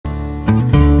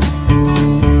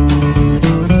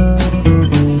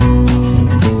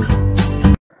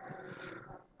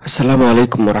আসসালামু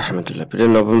আলাইকুম ওয়া রাহমাতুল্লাহ। প্রিয়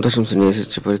নবম দশম শ্রেণী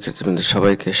এসএসসি পরীক্ষার্থীবৃন্দ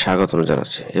সবাইকে স্বাগতম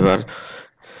জানাচ্ছি। এবার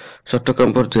চট্টগ্রাম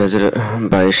বোর্ড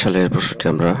 2022 সালের প্রশ্নটি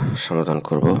আমরা সমাধান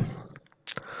করব।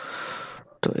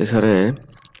 তো এখানে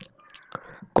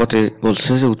কতে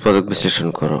বলছে যে উৎপাদক বিশ্লেষণ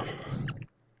করো।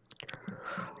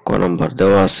 ক নাম্বার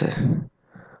দেওয়া আছে।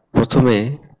 প্রথমে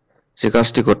যে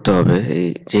কাজটি করতে হবে, এই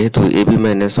যেহেতু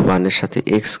ab-1 এর সাথে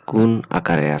x গুণ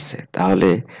আকারে আছে,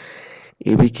 তাহলে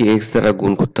ab কে x দ্বারা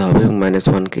গুণ করতে হবে এবং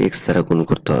 -1 কে x দ্বারা গুণ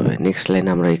করতে হবে। নেক্সট লাইনে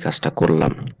আমরা এই কাজটা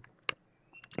করলাম,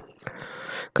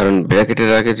 কারণ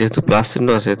ব্র্যাকেটের আগে যেহেতু প্লাস চিহ্ন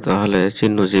আছে তাহলে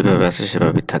চিহ্ন যেভাবে আছে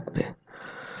সেভাবেই থাকবে।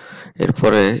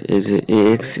 এরপরে এই যে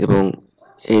ax এবং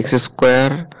ax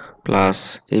স্কয়ার প্লাস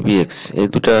abx এই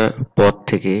দুটা পদ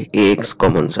থেকে ax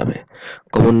কমন যাবে।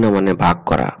 কমন না মানে ভাগ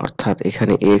করা, অর্থাৎ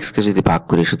এখানে ax কে যদি ভাগ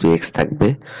করি শুধু x থাকবে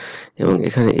এবং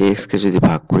এখানে ax কে যদি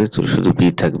ভাগ করি তো শুধু b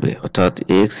থাকবে, অর্থাৎ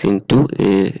ax into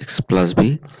ax plus b।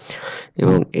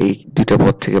 এবং এই দুটা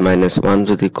পদ থেকে -1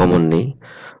 যদি কমন নেই,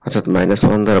 অর্থাৎ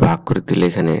 -1 দ্বারা ভাগ করে দিলে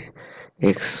এখানে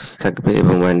x থাকবে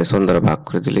এবং -1 দ্বারা ভাগ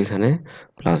করে দিলে এখানে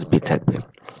প্লাস b থাকবে।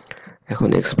 এখন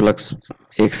x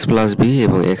প্লাস b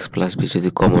এবং x প্লাস b যদি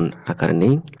কমন আকারে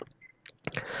নেই,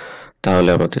 তাহলে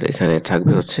আমাদের এখানে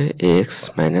থাকবে হচ্ছে ax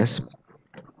মাইনাস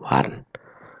 1।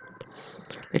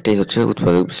 এটাই হচ্ছে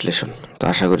উৎপাদক বিশ্লেষণ। তো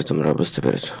আশা করি তোমরা বুঝতে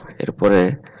পেরেছো। এরপরে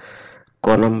ক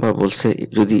নাম্বার বলছে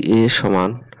যদি a সমান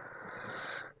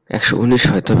 119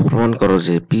 হয় তবে প্রমাণ করো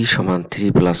যে p সমান 3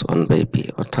 প্লাস 1/p।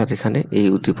 অর্থাৎ এখানে এই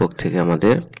উদ্দীপক থেকে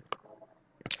আমাদের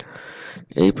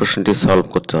এই প্রশ্নটি সলভ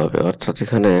করতে হবে। অর্থাৎ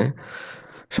এখানে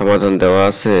সমাধান দেওয়া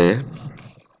আছে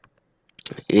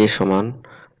a সমান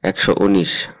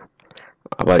 119,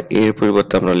 আবার এর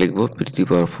পরিবর্তে আমরা লিখব p to the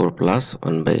power 4 plus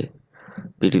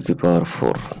 1/p to the power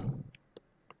 4।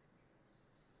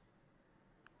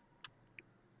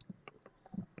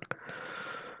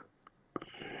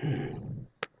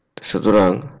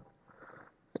 সুতরাং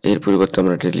এর পরিবর্তে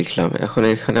আমরা এটা লিখলাম। এখন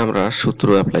এখানে আমরা সূত্র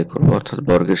অ্যাপ্লাই করব, অর্থাৎ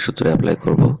বর্গের সূত্র অ্যাপ্লাই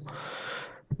করব।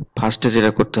 ফার্স্টে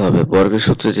যেটা করতে হবে, বর্গের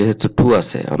সূত্রে যেহেতু 2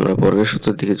 আছে, আমরা বর্গের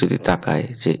সূত্রের দিকে যদি তাকাই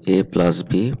যে a plus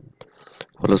b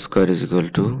whole square is equal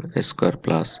to a square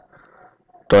plus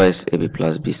toys ab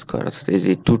plus b square, অর্থাৎ এই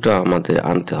যে 2টা আমাদের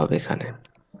আনতে হবে এখানে।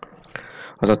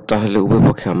 অর্থাৎ তাহলে উভয়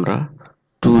পক্ষে আমরা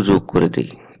 2 যোগ করে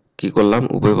দিই। কি করলাম?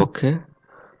 উভয় পক্ষে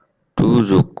 2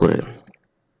 যোগ করে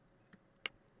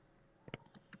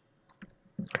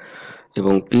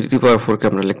এবং p to the power 4 কে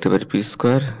আমরা লিখতে পারি p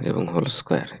স্কয়ার এবং হোল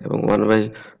স্কয়ার এবং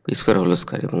 1/p স্কয়ার হোল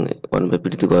স্কয়ার এবং 1/p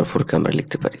to the power 4 কে আমরা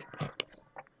লিখতে পারি।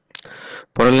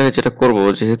 পরের লাইনে যেটা করব,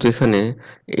 যেহেতু এখানে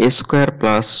a square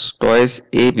plus toys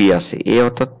ab আছে, a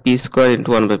অর্থাৎ p square into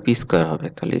 1/p square হবে।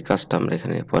 তাহলে এই কাজটা আমরা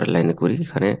এখানে পরের লাইনে করি।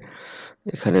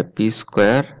 এখানে p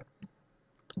square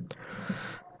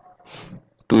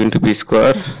 2 into p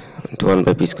square into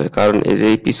 1/p square, কারণ এই যে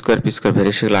p স্কয়ার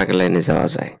ভ্যানিশ হলে আগের লাইনে যাওয়া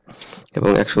যায়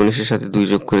এবং 119 এর সাথে 2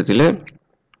 যোগ করে দিলে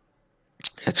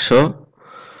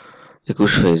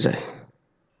 121 হয়ে যায়।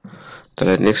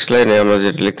 তাহলে নেক্সট লাইনে আমরা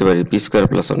যেটা লিখতে পারি p square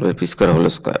plus 1/p square whole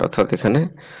square, অর্থাৎ এখানে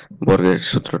বর্গের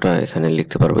সূত্রটা এখানে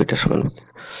লিখতে পারবো এটা সমান।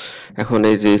 এখন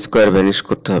এই যে স্কয়ার ভ্যানিশ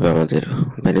করতে হবে আমাদের,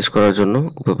 ভ্যানিশ করার জন্য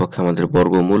উভয় পক্ষে আমাদের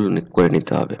বর্গমূল করে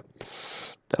নিতে হবে।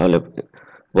 তাহলে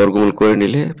বর্গমূল করে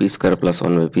নিলে p square plus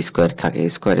 1/p square থাকে,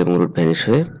 স্কয়ার এবং রুট ভ্যানিশ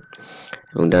হয়ে,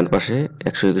 এবং ডান পাশে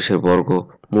 121 এর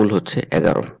বর্গমূল হচ্ছে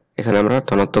 11। এখানে আমরা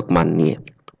ধনাত্মক মান নিয়ে,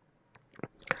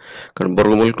 কারণ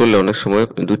বর্গমূল করলে অনেক সময়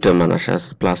দুইটা মান আসে,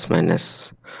 প্লাস মাইনাস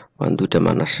 1 দুইটা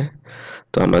মান আসে।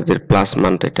 তো আমাদের প্লাস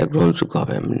মানটা এটা গ্রহণযোগ্য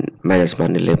হবে, মাইনাস মান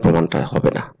নিলে প্রমাণটা হবে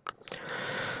না।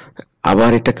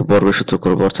 আবার এটাকে বর্গের সূত্র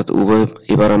করব, অর্থাৎ উভয়।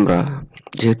 এবার আমরা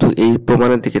যেহেতু এই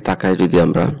প্রমাণের দিকে তাকাই যদি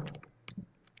আমরা,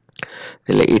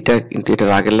 তাহলে এটা কিন্তু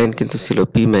এটার আগের লাইন কিন্তু ছিল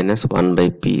p minus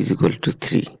 1/p is equal to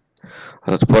 3,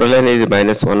 অর্থাৎ পরের লাইনে এই যে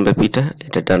মাইনাস 1/p টা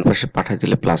এটা ডান পাশে পাঠিয়ে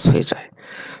দিলে প্লাস হয়ে যায়।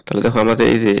 তাহলে দেখো আমাদের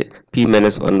এই যে p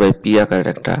মাইনাস 1/p আকারের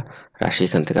একটা রাশি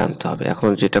এখান থেকে আনতে হবে। এখন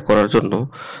যেটা করার জন্য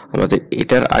আমাদের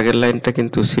এটার আগের লাইনটা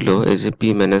কিন্তু ছিল এই যে p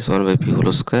minus 1/p whole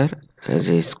square এই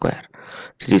যে স্কয়ার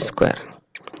 3 স্কয়ার,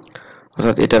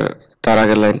 অর্থাৎ এটার তার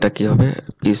আগের লাইনটা কি হবে?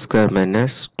 p square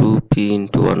minus 2p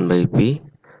into 1/p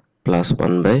plus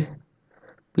 1/p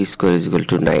square is equal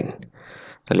to 9।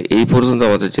 তাহলে এই পর্যন্ত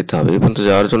আমাদের যেতে হবে। এই পর্যন্ত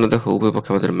যাওয়ার জন্য দেখো উভয়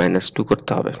পক্ষে আমাদের -2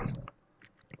 করতে হবে।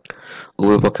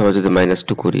 উভয় পক্ষে আমরা যদি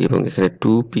 -2 করি এবং এখানে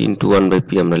 2p ইনটু 1/p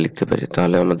আমরা লিখতে পারি,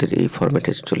 তাহলে আমাদের এই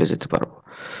ফরম্যাটে চলে যেতে পারবো।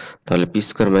 তাহলে P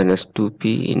square minus 2p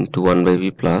into 1/b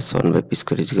plus 1/p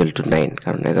square is equal to 9,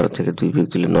 কারণ 11 থেকে 2 বিয়োগ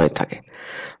দিলে 9 থাকে।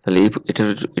 তাহলে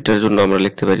এটার জন্য আমরা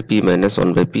লিখতে পারি p minus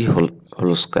 1/p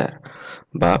whole square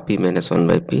বা p minus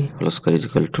 1/p whole square is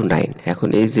equal to 9। এখন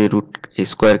এই যে রুট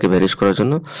স্কোয়ারকে ভ্যানিশ করার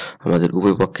জন্য আমাদের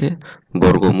উভয় পক্ষে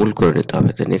বর্গমূল করে নিতে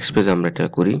হবে। তো নেক্সট পেজে আমরা এটা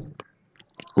করি,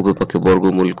 উভয় পক্ষে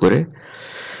বর্গমূল করে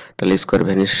তাহলে স্কোয়ার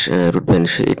ভ্যানিশ রুট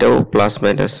ভ্যানিশ, এটাও প্লাস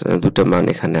মাইনাস দুটো মান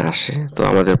এখানে আসে, তো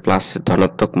আমাদের প্লাস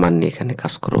ধনাত্মক মান নিয়ে এখানে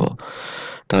কাজ করব।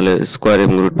 তাহলে স্কোয়ার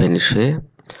এবং রুট ভ্যানিশ হয়ে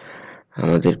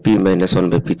আমাদের p মাইনাস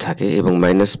 1/p থাকে এবং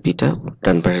মাইনাস পিটা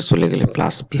ডান পাশে চলে গেলে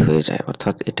প্লাস p হয়ে যায়,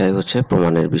 অর্থাৎ এটাই হচ্ছে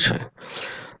প্রমাণের বিষয়।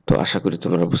 তো আশা করি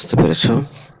তোমরা বুঝতে পেরেছো।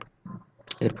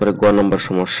 এরপরে গ নম্বর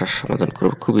সমস্যার সমাধান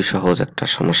করব। খুবই সহজ একটা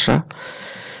সমস্যা,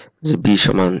 যে b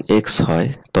সমান x হয়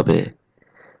তবে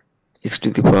x to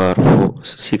the power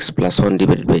 6 plus 1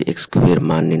 divided by x cube এর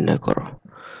মান নির্ণয় করো।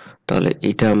 তাহলে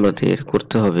এটা আমাদের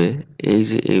করতে হবে এই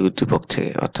যে এই উদ্দীপক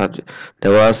থেকে, অর্থাৎ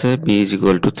দেওয়া আছে b is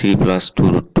equal to 3 plus 2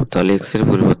 root 2, তাহলে x এর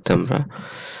পরিবর্তে আমরা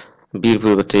b এর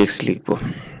পরিবর্তে x লিখব।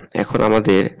 এখন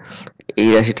আমাদের এই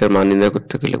রাশিটার মান নির্ণয়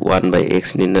করতে গেলে 1/x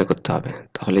নির্ণয় করতে হবে।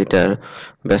 তাহলে এটার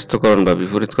ব্যস্তকরণ বা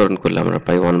বিপরীতকরণ করলে আমরা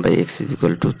পাই 1/x is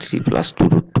equal to 3 plus 2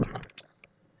 root 2।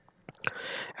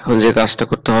 এখন যে কাজটা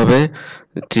করতে হবে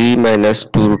 3 মাইনাস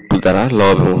 2 রুট 2 দ্বারা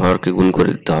লব এবং হরকে গুণ করে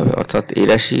দিতে হবে, অর্থাৎ এই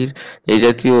রাশির এই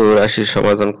জাতীয় রাশির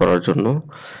সমাধান করার জন্য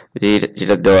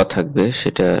যেটা দেওয়া থাকবে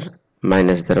সেটার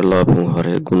মাইনাস দ্বারা লব এবং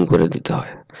হরে গুণ করে দিতে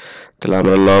হয়। তাহলে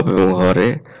আমরা লব এবং হরে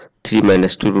 3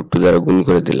 মাইনাস 2 রুট 2 দ্বারা গুণ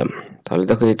করে দিলাম। তাহলে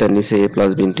দেখো এটা নিচে a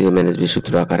plus b into a minus b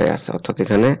সূত্র আকারে আছে, অর্থাৎ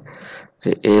এখানে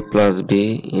যে a plus b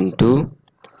into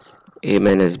a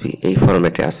minus b এই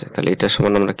ফরম্যাটে আছে। তাহলে এটা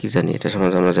সমান আমরা কি জানি, এটা সমান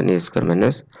আমরা জানি a square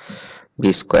minus b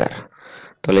square.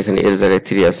 তাহলে এখানে এর জায়গায়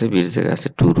 3 আছে, b এর জায়গায় আছে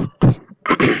 2 রুট 2।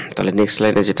 তাহলে নেক্সট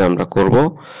লাইনে যেটা আমরা করব,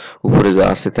 উপরে যা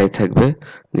আছে তাই থাকবে,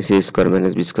 নিচে a স্কয়ার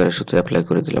মাইনাস b স্কয়ারের সূত্র অ্যাপ্লাই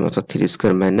করে দিলাম, অর্থাৎ 3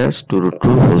 square minus 2 root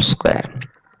 2 whole square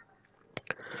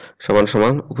সমান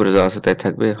সমান উপরে যা আছে তাই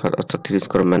থাকবে, অর্থাৎ 3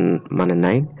 স্কয়ার মানে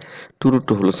 9, 2 রুট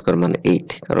 2 হোল স্কয়ার মানে 8,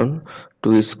 কারণ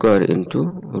 2 square into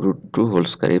root 2 whole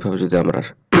square এইভাবে যদি আমরা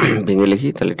ভেঙে লিখি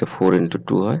তাহলে এটা 4 ইন্টু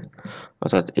 2 হয়,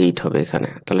 অর্থাৎ 8 হবে এখানে।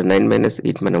 তাহলে 9 মাইনাস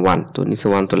 8 মানে 1, তো নিচে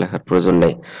 1 তো লেখার প্রয়োজন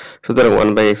নেই, সুতরাং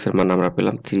 1/x এর মান আমরা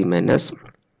পেলাম 3 মাইনাস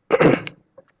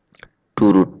 2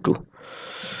 রুট 2।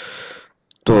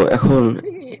 তো এখন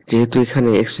যেহেতু এখানে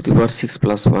x to the power 6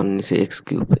 plus 1 নিচে x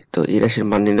কিউব, তো এই রাশির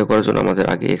মান নির্ণয় করার জন্য আমাদের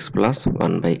আগে x প্লাস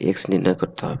 1/x নির্ণয়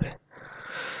করতে হবে।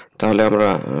 তাহলে আমরা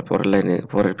পরের লাইনে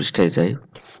পরের পৃষ্ঠায় যাই,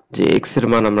 যে x এর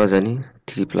মান আমরা জানি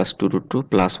 3 প্লাস 2 রুট 2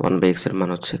 প্লাস 1/x এর মান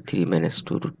হচ্ছে 3 মাইনাস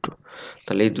 2 রুট 2।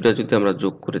 তাহলে এই দুটো যদি আমরা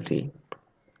যোগ করে দিই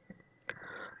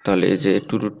তাহলে এই যে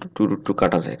 2 রুট 2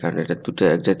 কাটা যায়, কারণ এটা দুটো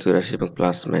এক জাতীয় রাশি এবং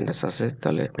প্লাস মাইনাস আছে,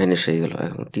 তাহলে ভ্যানিশ হয়ে গেল।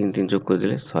 এখন 3 যোগ করে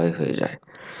দিলে 6 হয়ে যায়।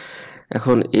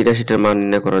 এখন এই রাশিটার মান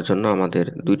নির্ণয় করার জন্য আমাদের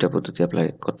দুইটা পদ্ধতি অ্যাপ্লাই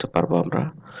করতে পারবো, আমরা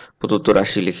প্রদত্ত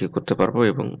রাশি লিখে করতে পারবো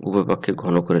এবং উভয় পক্ষে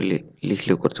ঘন করে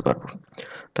লিখলেও করতে পারবো।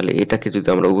 তাহলে এটাকে যদি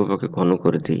আমরা উভয় পক্ষে ঘন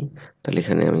করে দিই, তাহলে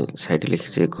এখানে আমি সাইডে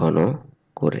লিখেছি ঘন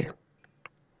করে।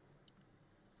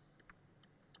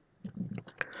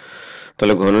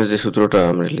 তাহলে ঘনের যে সূত্রটা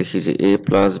আমরা লিখি যে a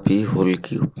plus b whole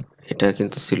cube, এটা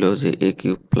কিন্তু ছিল যে a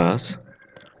cube plus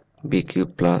b cube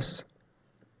plus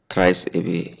thrice ab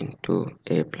into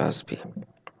a plus b।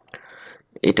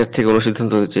 এটার থেকে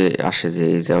অনুসিদ্ধান্ত যে আসে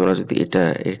যে আমরা যদি এটা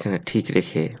এখানে ঠিক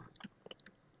রেখে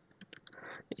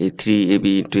এই 3ab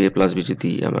into a plus b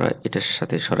যদি আমরা এটার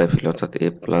সাথে সরাই ফেলি, অর্থাৎ a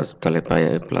প্লাস, তাহলে পাই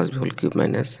a plus b whole cube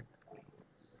minus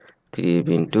 3ab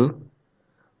into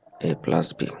a plus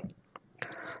b।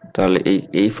 তাহলে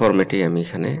এই ফরম্যাটেই আমি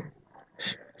এখানে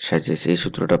সাজিয়েছি এই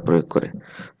সূত্রটা প্রয়োগ করে।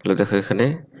 তাহলে দেখো এখানে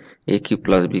a cube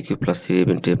plus b cube plus 3ab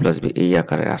into a plus b এই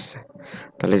আকারে আছে।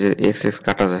 তাহলে যে x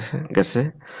কাটা গেছে,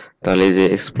 তাহলে এই যে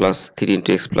x plus 3 into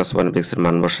x plus 1/x এর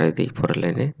মান বসাই দিই পরের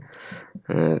লাইনে।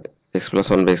 x প্লাস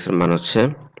 1/x এর মান হচ্ছে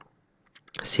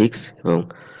 6 এবং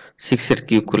 6 এর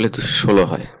কিউব করলে 216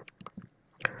 হয়।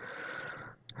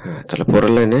 তাহলে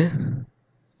পরের লাইনে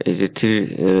এই যে 3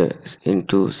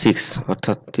 ইন্টু 6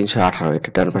 অর্থাৎ 318, এটা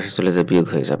ডান পাশে চলে যায়, বিয়োগ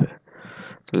হয়ে যাবে।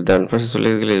 তাহলে ডান পাশে চলে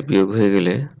গেলে বিয়োগ হয়ে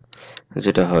গেলে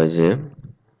যেটা হয় যে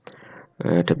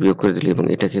এটা বিয়োগ করে দিলে এবং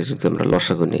এটাকে যদি আমরা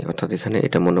লসাগু নিই, অর্থাৎ এখানে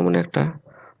এটা মনে মনে একটা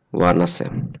 1 আছে,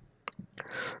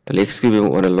 তাহলে x কিউব এবং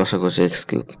 1 এর লসাগু হচ্ছে x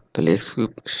কিউব। তাহলে x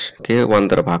কিউব কে 1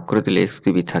 দ্বারা ভাগ করে দিলে x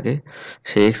কিউবই থাকে,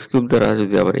 সেই x কিউব দ্বারা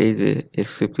যদি আবার এই যে x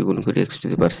কিউবকে গুণ করি x টু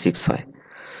দি পাওয়ার 6 হয়।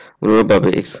 অনুরূপভাবে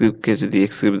x কিউবকে যদি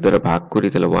x কিউব দ্বারা ভাগ করি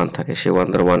তাহলে 1 থাকে, সেই 1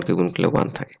 দ্বারা 1 কে গুণ করলে 1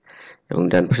 থাকে এবং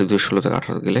ডান পাশে 216 থেকে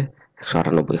 18 গেলে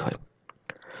 198 হয়।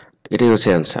 এটাই হচ্ছে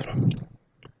অ্যান্সার।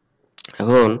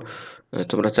 এখন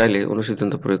তোমরা চাইলে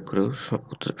অনুসিদ্ধান্ত প্রয়োগ করেও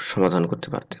সমাধান করতে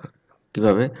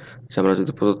কিভাবে, যে আমরা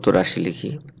যদি প্রদত্ত রাশি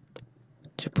লিখি,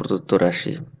 যে প্রদত্ত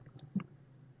রাশি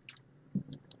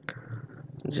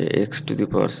যে x to the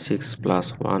power 6 plus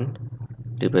 1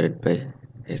 divided by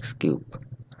x cube.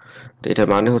 তো এটা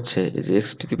মানে হচ্ছে যে x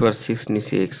টু দি পাওয়ার 6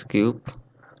 নিচে x cube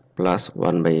plus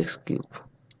 1 by x cube,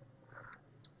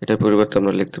 এটার পরিবর্তে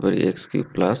আমরা লিখতে পারি x cube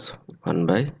plus 1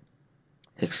 by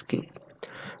x cube.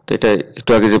 তো এটা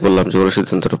একটু আগে যে বললাম যে ওর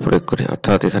সিদ্ধান্তটা প্রয়োগ করে,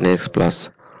 অর্থাৎ এখানে x plus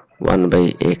 1 by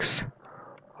x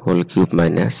whole cube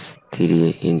minus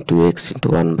 3 into x into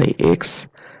 1 by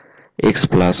x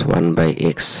plus 1 by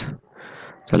x।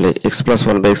 তাহলে x প্লাস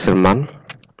 1 বাই x এর মান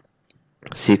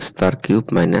 6 তার কিউব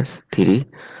মাইনাস 3,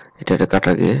 এটা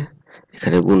কাটা গিয়ে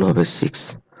এখানে গুণ হবে 6,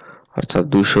 অর্থাৎ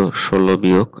 216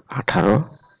 বিয়োগ 18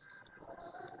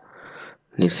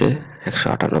 নিচে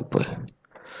 198।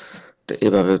 তো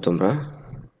এভাবে তোমরা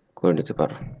করে নিতে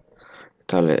পারো।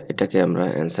 তাহলে এটাকে আমরা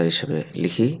অ্যান্সার হিসেবে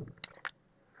লিখি।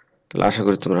 তাহলে আশা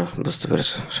করি তোমরা বুঝতে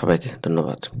পেরেছো। সবাইকে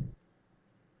ধন্যবাদ।